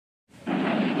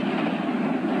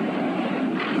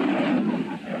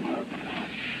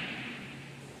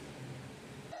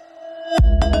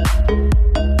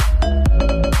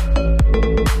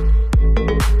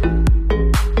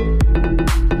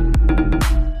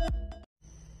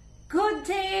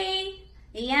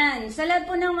Sa lahat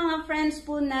po ng mga friends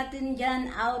po natin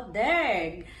dyan out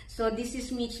there. So, this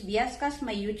is Mitch Biascas, my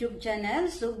YouTube channel.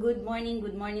 So, good morning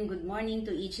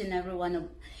to each and every one of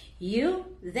you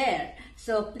there.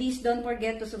 So, please don't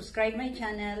forget to subscribe my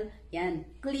channel. Yan,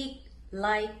 click,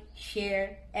 like,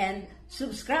 share, and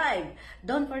subscribe.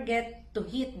 Don't forget to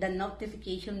hit the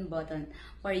notification button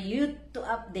for you to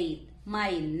update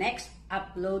my next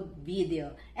upload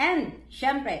video. And,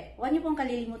 syempre, huwag niyo pong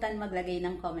kalilimutan maglagay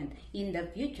ng comment. In the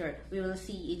future, we will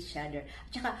see each other.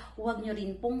 At saka, huwag niyo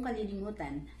rin pong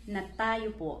kalilimutan na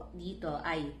tayo po dito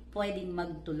ay pwedeng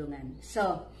magtulungan.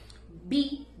 So,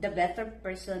 be the better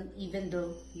person even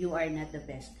though you are not the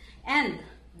best. And,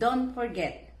 don't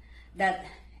forget that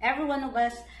every one of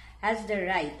us has the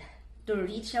right to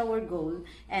reach our goal,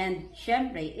 and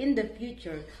syempre, in the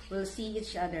future, we'll see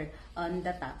each other on the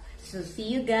top. So, see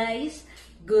you guys.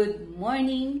 Good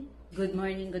morning.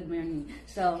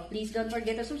 So, please don't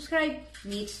forget to subscribe,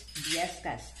 Mitch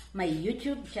Biascas, my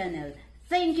YouTube channel.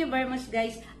 Thank you very much,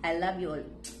 guys. I love you all.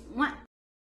 Mwah!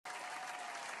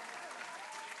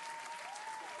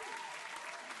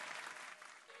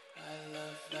 I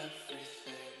love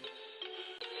everything.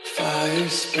 Fire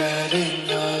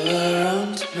spreading all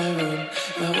around my room.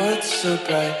 My world's so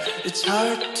bright, it's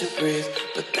hard to breathe,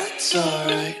 but that's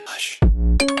alright. Hush.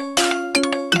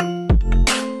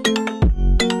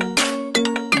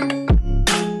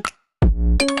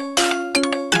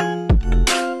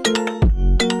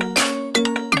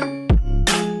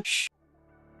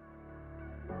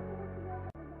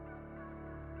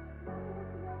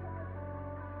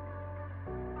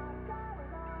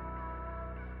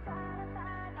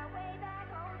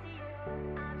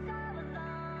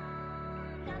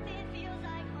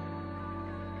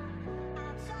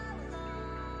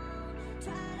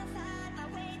 Try